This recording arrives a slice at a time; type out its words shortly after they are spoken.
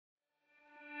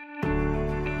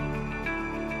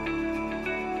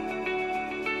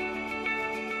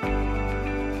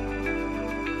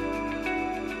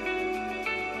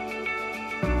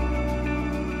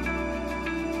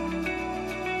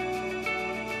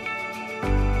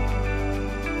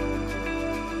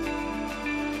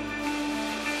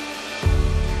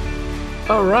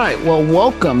All right. Well,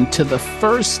 welcome to the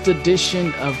first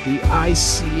edition of the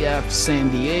ICF San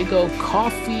Diego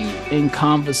Coffee and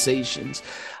Conversations.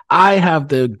 I have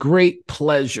the great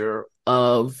pleasure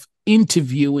of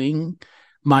interviewing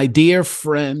my dear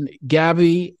friend,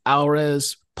 Gaby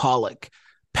Alvarez-Pollack,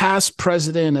 past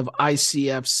president of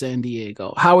ICF San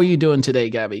Diego. How are you doing today,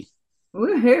 Gaby?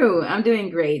 Woohoo! I'm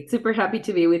doing great. Super happy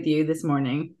to be with you this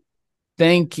morning.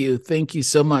 Thank you. Thank you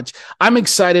so much. I'm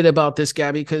excited about this,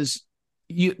 Gaby, because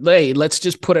let's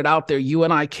just put it out there. You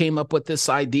and I came up with this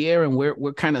idea, and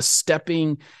we're kind of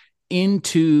stepping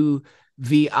into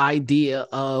the idea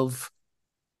of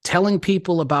telling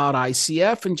people about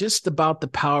ICF and just about the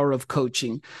power of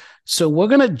coaching. So we're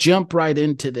going to jump right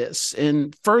into this.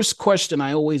 And first question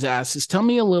I always ask is, tell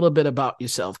me a little bit about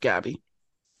yourself, Gaby.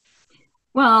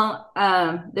 Well,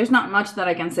 there's not much that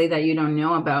I can say that you don't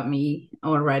know about me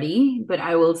already, but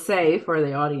I will say for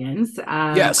the audience,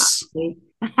 Yes.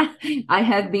 I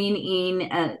have been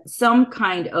in some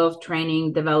kind of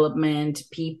training, development,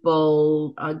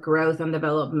 people growth and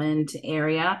development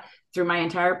area through my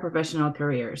entire professional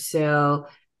career. So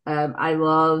I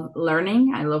love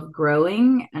learning, I love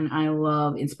growing, and I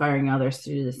love inspiring others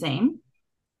to do the same.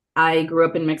 I grew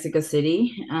up in Mexico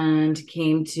City and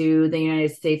came to the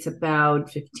United States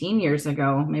about 15 years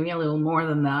ago, maybe a little more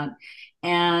than that.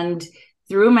 And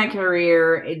through my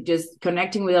career, it just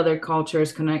connecting with other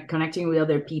cultures, connecting with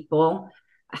other people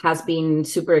has been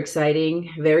super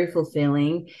exciting, very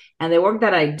fulfilling. And the work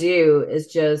that I do is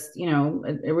just,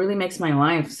 it really makes my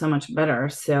life so much better.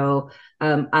 So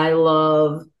I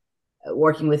love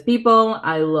working with people.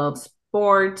 I love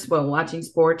sports, well, watching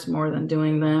sports more than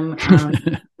doing them.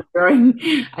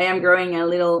 I am growing a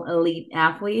little elite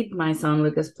athlete. My son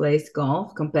Lucas plays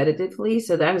golf competitively,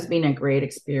 so that has been a great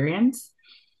experience.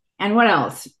 And what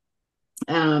else?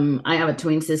 I have a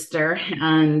twin sister,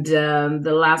 and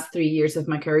the last 3 years of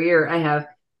my career, I have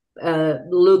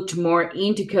looked more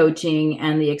into coaching,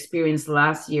 and the experience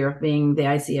last year of being the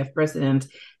ICF president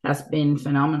has been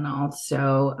phenomenal.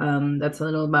 So that's a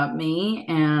little about me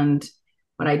and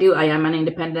what I do. I am an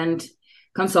independent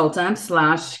consultant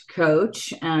slash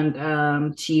coach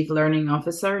and chief learning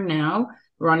officer now,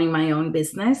 running my own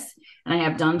business. And I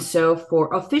have done so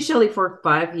for officially for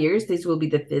 5 years. This will be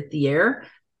the fifth year.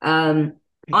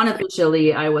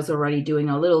 Unofficially, I was already doing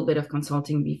a little bit of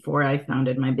consulting before I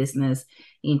founded my business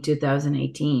in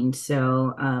 2018.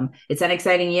 So it's an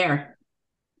exciting year.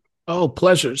 Oh,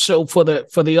 pleasure. So for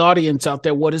the audience out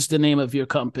there, what is the name of your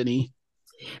company?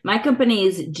 My company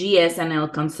is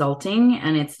GSNL Consulting,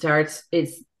 and it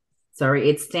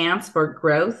stands for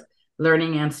Growth,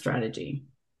 Learning, and Strategy.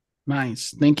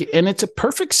 Nice. Thank you. And it's a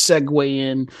perfect segue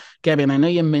in, Gaby, and I know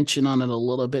you mentioned on it a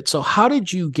little bit. So how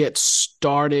did you get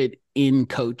started in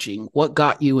coaching? What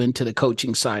got you into the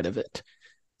coaching side of it?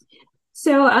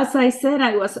 So, as I said,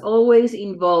 I was always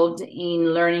involved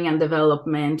in learning and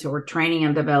development or training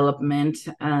and development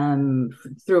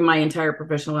through my entire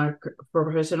professional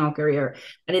career.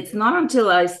 And it's not until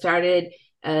I started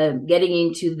getting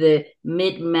into the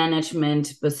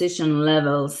mid-management position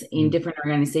levels in different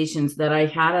organizations that I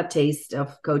had a taste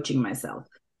of coaching myself.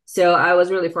 So I was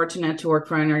really fortunate to work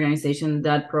for an organization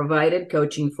that provided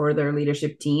coaching for their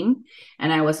leadership team.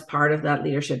 And I was part of that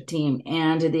leadership team.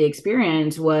 And the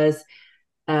experience was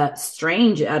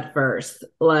strange at first.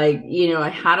 Like, I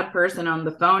had a person on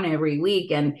the phone every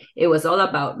week and it was all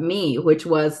about me, which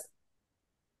was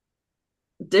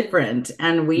different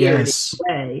and weird in Yes. a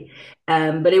way.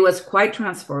 But it was quite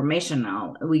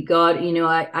transformational. We got,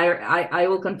 I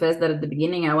will confess that at the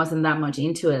beginning, I wasn't that much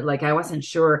into it. Like I wasn't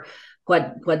sure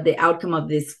what the outcome of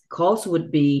these calls would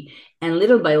be. And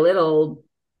little by little,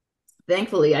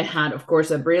 thankfully, I had, of course,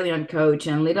 a brilliant coach,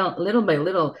 and little by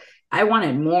little, I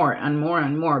wanted more and more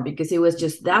and more because it was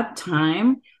just that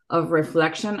time of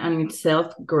reflection and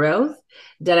self growth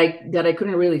that I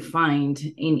couldn't really find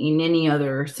in any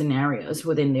other scenarios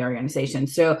within the organization.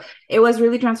 So it was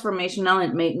really transformational.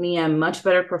 It made me a much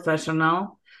better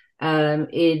professional.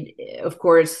 It, of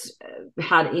course,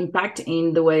 had impact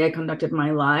in the way I conducted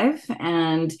my life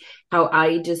and how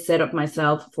I just set up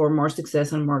myself for more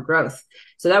success and more growth.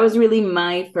 So that was really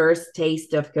my first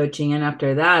taste of coaching. And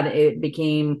after that, it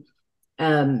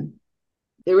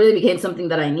really became something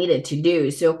that I needed to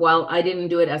do. So while I didn't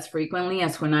do it as frequently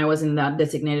as when I was in that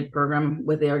designated program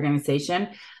with the organization,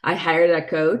 I hired a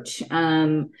coach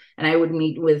and I would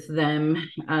meet with them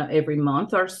every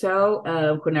month or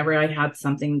so whenever I had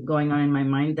something going on in my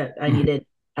mind that I needed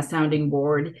a sounding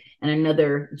board and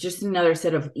another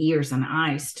set of ears and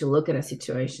eyes to look at a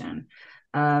situation.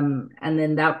 And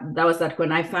then that was that.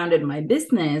 When I founded my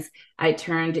business, I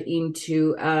turned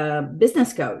into a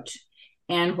business coach.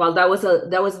 And while that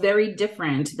was very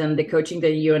different than the coaching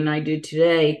that you and I do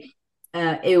today,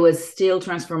 it was still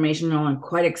transformational and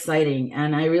quite exciting.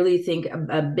 And I really think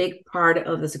a big part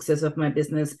of the success of my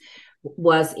business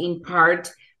was in part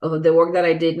of the work that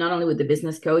I did, not only with the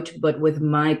business coach, but with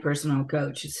my personal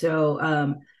coach.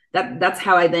 So that's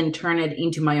how I then turned it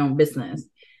into my own business.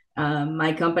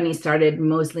 My company started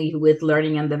mostly with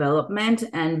learning and development,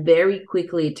 and very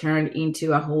quickly turned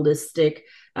into a holistic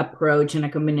approach and a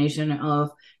combination of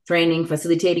training,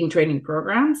 facilitating training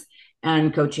programs,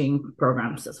 and coaching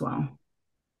programs as well.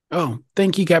 Oh,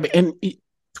 thank you, Gaby. And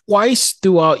twice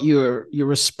throughout your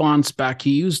response back,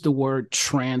 you used the word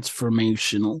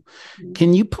transformational. Mm-hmm.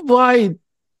 Can you provide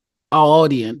our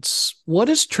audience, what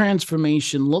does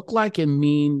transformation look like and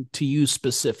mean to you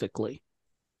specifically?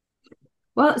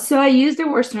 Well, so I use the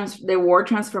word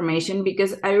transformation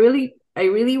because I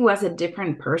really was a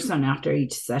different person after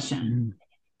each session.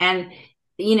 And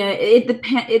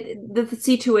the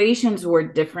situations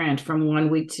were different from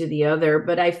one week to the other,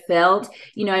 but I felt,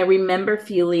 I remember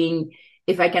feeling,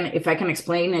 if I can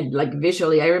explain it like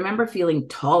visually, I remember feeling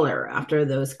taller after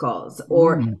those calls,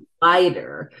 or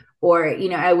lighter, or,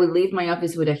 I would leave my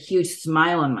office with a huge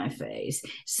smile on my face.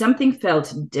 Something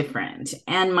felt different,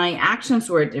 and my actions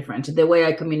were different. The way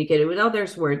I communicated with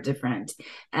others were different.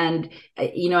 And,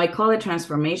 I call it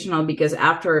transformational because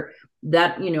after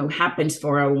that, happens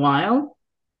for a while,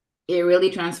 it really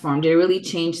transformed. It really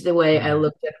changed the way I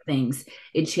looked at things.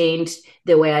 It changed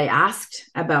the way I asked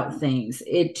about things.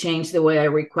 It changed the way I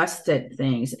requested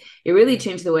things. It really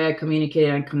changed the way I communicated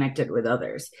and connected with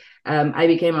others. I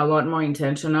became a lot more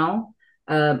intentional.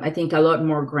 I think a lot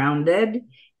more grounded.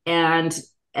 And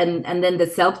then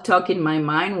the self-talk in my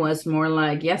mind was more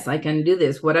like, yes, I can do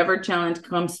this. Whatever challenge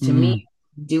comes to me,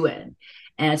 do it.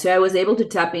 And so I was able to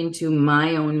tap into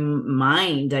my own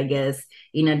mind, I guess,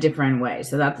 in a different way.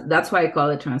 So that's why I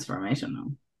call it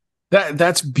transformational.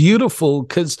 That's beautiful,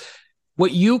 because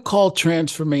what you call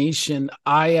transformation,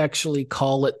 I actually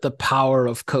call it the power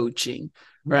of coaching,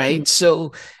 right? Mm-hmm.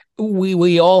 So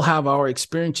we all have our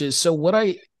experiences. So what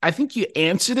I think you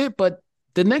answered it, but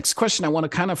the next question I want to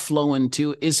kind of flow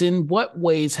into is, in what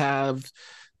ways have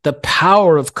the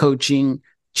power of coaching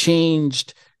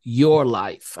changed your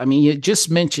life? I mean, you just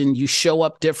mentioned you show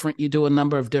up different, you do a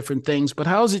number of different things, but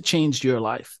how has it changed your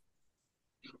life?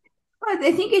 Well,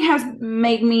 I think it has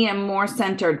made me a more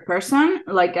centered person.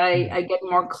 Like I get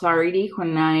more clarity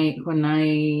when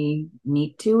I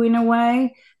need to, in a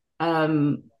way.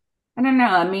 I don't know.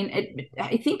 I mean,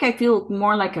 I think I feel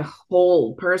more like a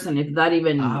whole person, if that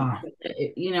even,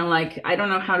 like, I don't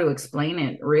know how to explain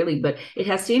it really, but it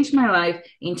has changed my life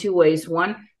in two ways.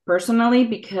 One, personally,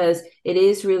 because it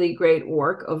is really great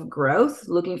work of growth,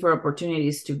 looking for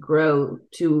opportunities to grow,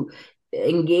 to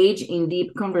engage in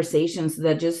deep conversations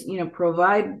that just,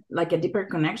 provide like a deeper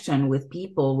connection with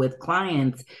people, with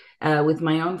clients, with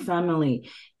my own family.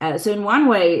 So in one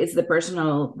way, it's the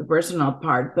personal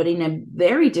part, but in a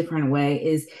very different way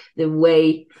is the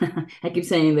way, I keep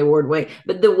saying the word way,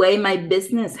 but the way my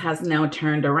business has now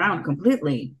turned around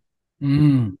completely.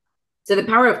 So the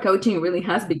power of coaching really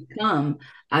has become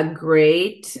a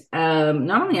great,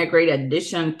 not only a great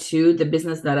addition to the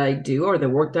business that I do or the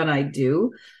work that I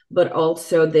do, but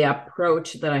also the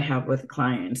approach that I have with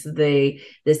clients, the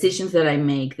decisions that I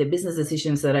make, the business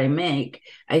decisions that I make.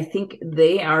 I think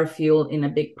they are fueled in a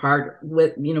big part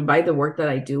with, by the work that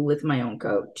I do with my own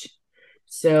coach.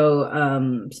 So,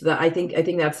 that I think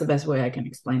that's the best way I can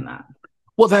explain that.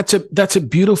 Well, that's a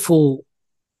beautiful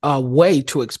way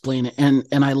to explain it.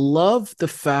 And I love the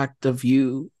fact of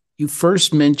you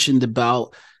first mentioned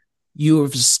about you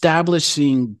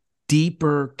establishing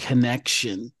deeper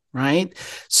connection, right?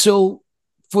 So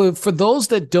for those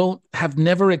that have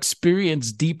never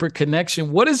experienced deeper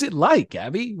connection, what is it like,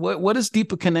 Gaby? What is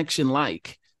deeper connection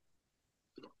like?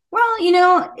 Well,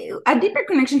 a deeper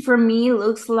connection for me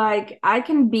looks like I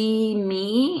can be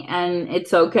me and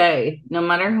it's okay, no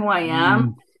matter who I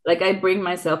am. Like I bring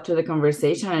myself to the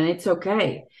conversation and it's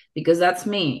okay because that's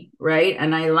me, right?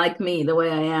 And I like me the way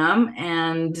I am.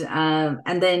 And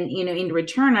then, in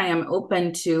return, I am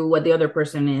open to what the other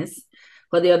person is,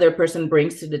 what the other person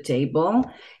brings to the table.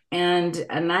 And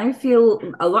I feel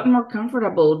a lot more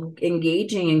comfortable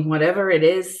engaging in whatever it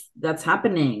is that's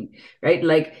happening, right?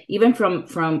 Like even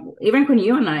even when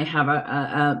you and I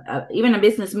have even a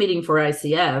business meeting for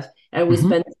ICF, and we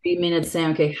spend 3 minutes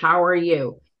saying, okay, how are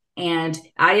you? And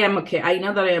I am okay. I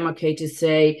know that I am okay to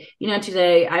say,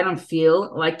 today I don't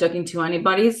feel like talking to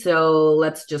anybody, so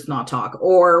let's just not talk,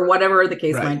 or whatever the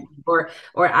case might Right. be.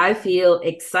 Or I feel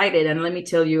excited, and let me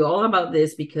tell you all about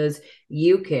this because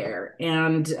you care.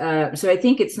 And so I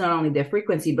think it's not only the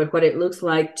frequency, but what it looks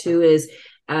like too is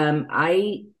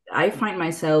I find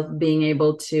myself being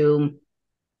able to,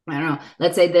 I don't know.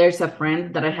 Let's say there's a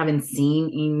friend that I haven't seen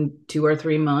in 2 or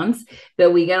 3 months,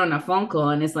 but we get on a phone call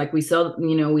and it's like we saw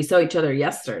each other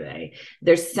yesterday.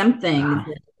 There's something Wow.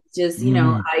 that just,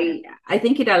 Mm, I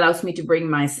think it allows me to bring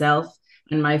myself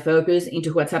and my focus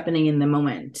into what's happening in the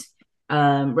moment,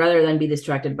 rather than be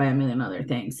distracted by a million other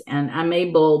things. And I'm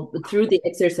able, through the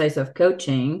exercise of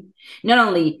coaching, not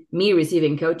only me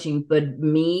receiving coaching, but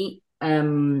me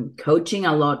coaching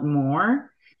a lot more.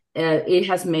 It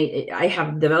has made, I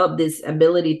have developed this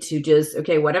ability to just,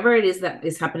 okay, whatever it is that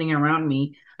is happening around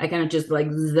me, I kind of just like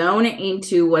zone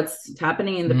into what's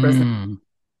happening in the present mm.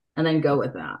 and then go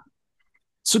with that.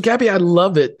 So, Gabby, I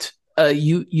love it.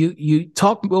 You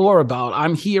talk more about.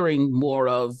 I'm hearing more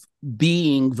of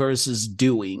being versus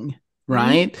doing, Mm-hmm.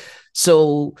 right?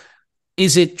 So,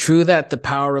 is it true that the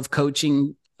power of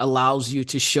coaching allows you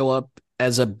to show up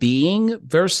as a being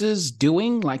versus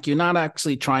doing? Like you're not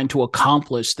actually trying to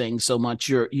accomplish things so much.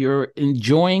 You're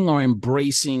enjoying or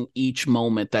embracing each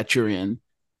moment that you're in.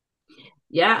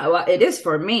 Yeah, well, it is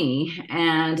for me.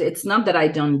 And it's not that I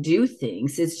don't do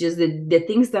things, it's just that the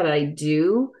things that I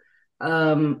do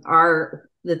are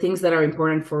the things that are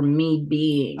important for me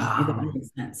being, if that Oh, makes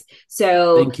sense.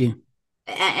 So, thank you.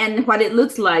 and what it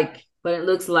looks like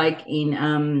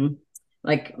in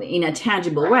in a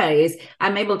tangible way is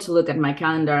I'm able to look at my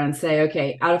calendar and say,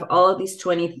 okay, out of all of these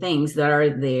 20 things that are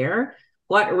there,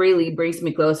 what really brings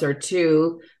me closer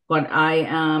to what I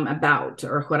am about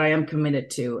or what I am committed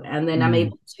to. And then I'm Mm.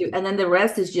 able to, and then the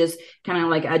rest is just kind of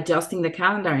like adjusting the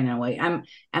calendar in a way. I'm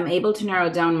able to narrow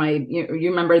down you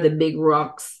remember the big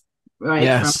rocks, right? From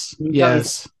Yes, Gaby's,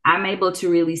 yes. I'm able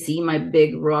to really see my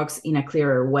big rocks in a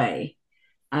clearer way.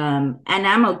 And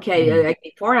I'm okay. Mm. Like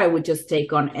before, I would just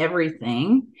take on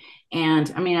everything.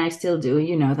 And I mean, I still do,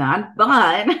 that,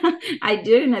 but I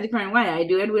do it in a different way. I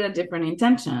do it with a different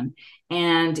intention.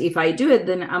 And if I do it,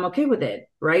 then I'm okay with it.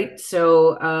 Right.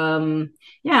 So,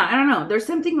 yeah, I don't know. There's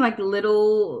something like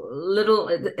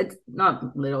it's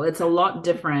not little, it's a lot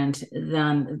different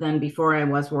than before I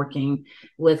was working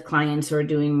with clients or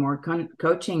doing more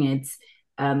coaching. It's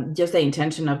just the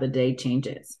intention of the day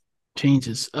changes.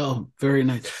 Changes. Oh, very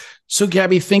nice. So,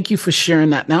 Gabby, thank you for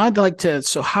sharing that. Now, I'd like to.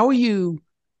 So, how are you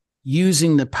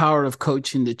using the power of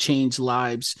coaching to change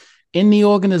lives in the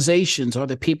organizations or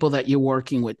the people that you're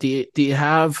working with? Do you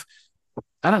have,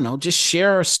 I don't know, just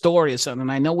share a story or something?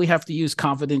 I know we have to use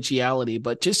confidentiality,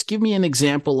 but just give me an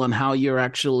example on how you're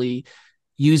actually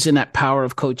using that power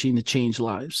of coaching to change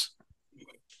lives.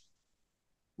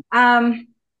 Um,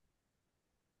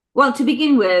 Well, to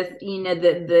begin with,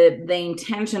 the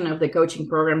intention of the coaching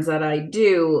programs that I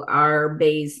do are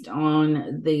based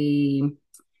on the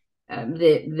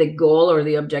goal or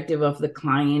the objective of the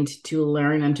client to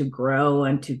learn and to grow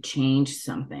and to change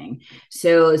something.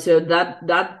 So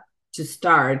that to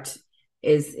start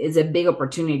is a big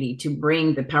opportunity to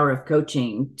bring the power of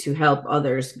coaching to help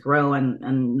others grow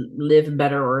and live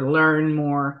better or learn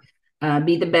more,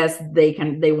 be the best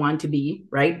they want to be,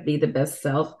 right? Be the best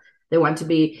self they want to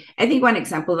be. I think one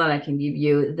example that I can give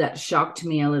you that shocked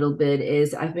me a little bit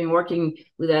is I've been working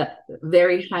with a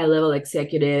very high level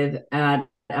executive at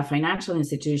a financial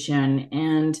institution.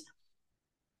 And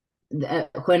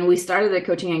when we started the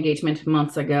coaching engagement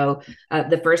months ago,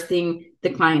 the first thing the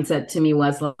client said to me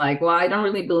was like, well, I don't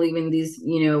really believe in these,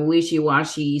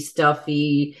 wishy-washy,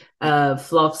 stuffy,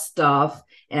 fluff stuff.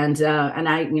 And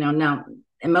I, now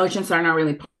emotions are not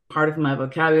really part of my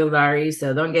vocabulary,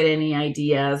 so don't get any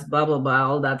ideas, blah, blah, blah,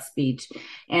 all that speech.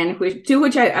 And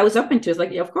which I was open to. It's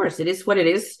like, yeah, of course, it is what it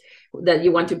is that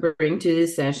you want to bring to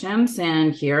these sessions,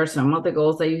 and here are some of the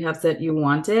goals that you have said you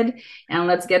wanted, and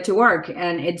let's get to work.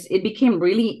 And it became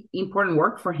really important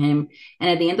work for him. And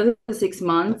at the end of the 6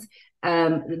 months,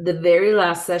 the very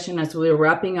last session, as we were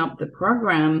wrapping up the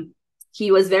program,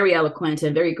 he was very eloquent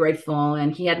and very grateful.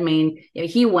 And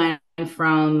he went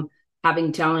from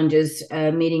having challenges,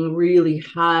 meeting really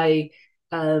high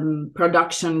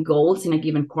production goals in a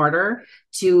given quarter,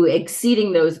 to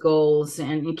exceeding those goals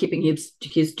and keeping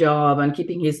his job and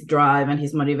keeping his drive and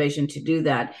his motivation to do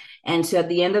that. And so at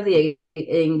the end of the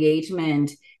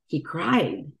engagement, he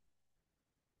cried,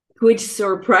 which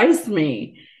surprised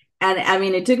me. And I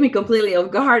mean, it took me completely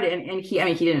off guard. And he, I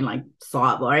mean, he didn't like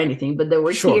sob or anything, but there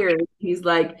were Sure. tears. He's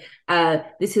like,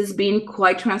 this has been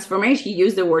quite transformational. He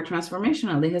used the word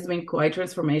transformational. This has been quite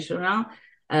transformational.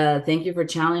 Thank you for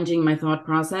challenging my thought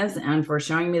process and for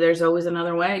showing me there's always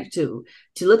another way to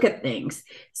look at things.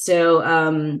 So,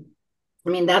 I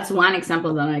mean, that's one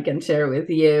example that I can share with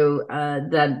you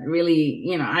that really,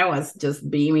 you know, I was just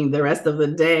beaming the rest of the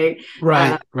day.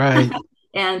 Right, right.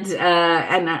 And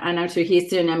I'm sure he's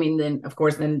doing. I mean, then of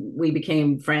course, then we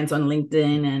became friends on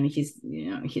LinkedIn, and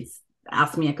he's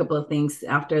asked me a couple of things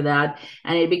after that,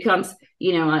 and it becomes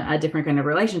a different kind of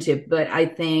relationship. But I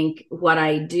think what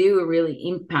I do really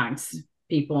impacts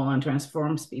people and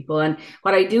transforms people, and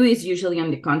what I do is usually in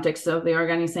the context of the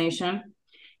organization.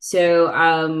 So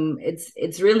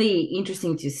it's really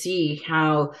interesting to see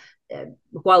how,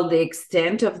 while the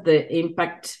extent of the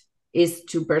impact is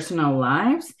to personal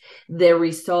lives, the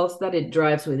results that it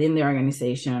drives within the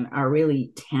organization are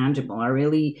really tangible,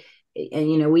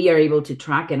 and we are able to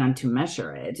track it and to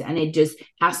measure it. And it just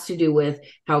has to do with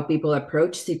how people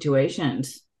approach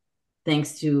situations,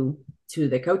 thanks to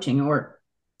the coaching, or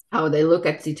how they look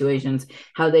at situations,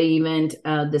 how they even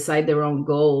decide their own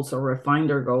goals or refine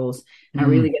their goals and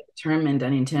really get determined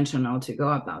and intentional to go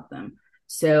about them.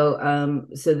 So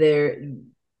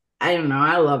I don't know.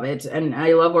 I love it. And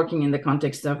I love working in the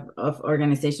context of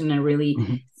organization and really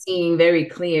seeing very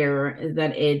clear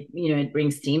that it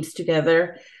brings teams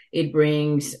together. It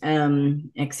brings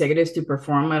executives to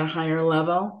perform at a higher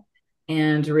level,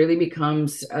 and really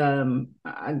becomes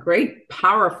a great,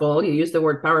 powerful, you use the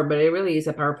word power, but it really is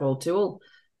a powerful tool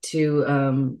to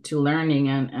learning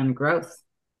and growth.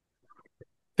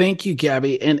 Thank you,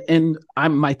 Gaby. And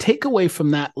my takeaway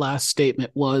from that last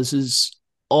statement is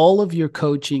all of your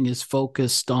coaching is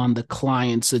focused on the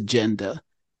client's agenda.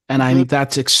 And I think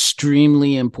that's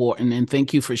extremely important. And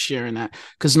thank you for sharing that,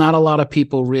 because not a lot of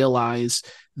people realize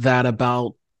that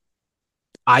about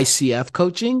ICF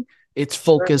coaching. It's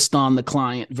focused on the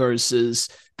client versus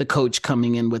the coach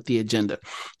coming in with the agenda.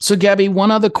 So, Gaby,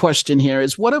 one other question here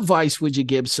is, what advice would you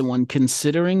give someone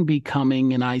considering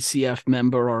becoming an ICF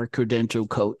member or a credential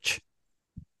coach?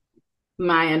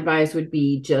 My advice would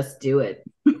be just do it.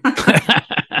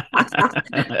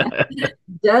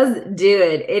 Just do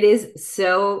it. It is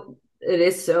so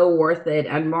worth it.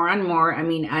 And more, I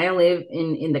mean, I live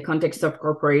in the context of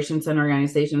corporations and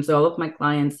organizations. So all of my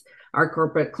clients are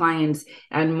corporate clients,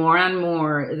 and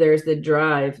more there's the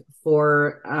drive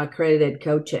for accredited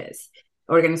coaches.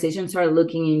 Organizations are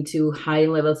looking into high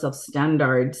levels of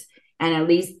standards, and at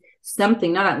least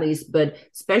something, not at least, but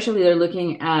especially they're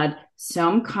looking at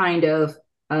some kind of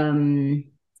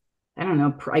I don't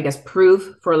know, I guess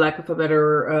proof, for lack of a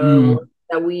better word,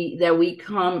 that we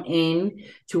come in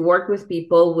to work with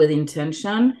people with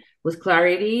intention, with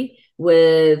clarity,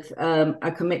 with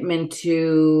a commitment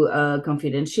to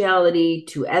confidentiality,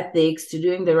 to ethics, to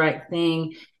doing the right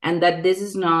thing. And that this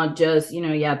is not just,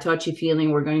 touchy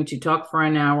feeling. We're going to talk for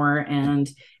an hour and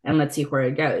let's see where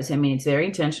it goes. I mean, it's very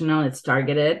intentional, it's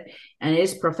targeted, and it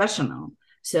is professional.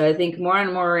 So I think more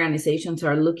and more organizations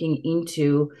are looking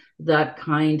into that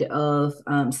kind of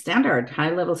standard,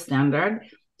 high-level standard,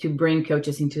 to bring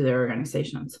coaches into their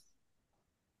organizations.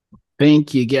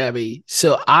 Thank you, Gaby.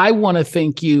 So I want to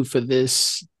thank you for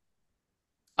this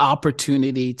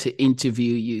opportunity to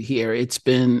interview you here. It's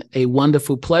been a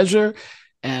wonderful pleasure,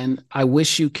 and I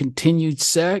wish you continued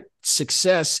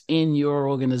success in your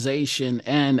organization.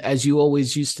 And as you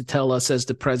always used to tell us as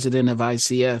the president of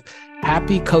ICF,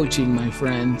 happy coaching, my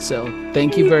friend. So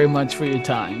thank you very much for your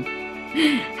time.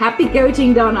 Happy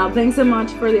coaching, Donald. Thanks so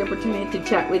much for the opportunity to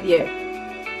chat with you.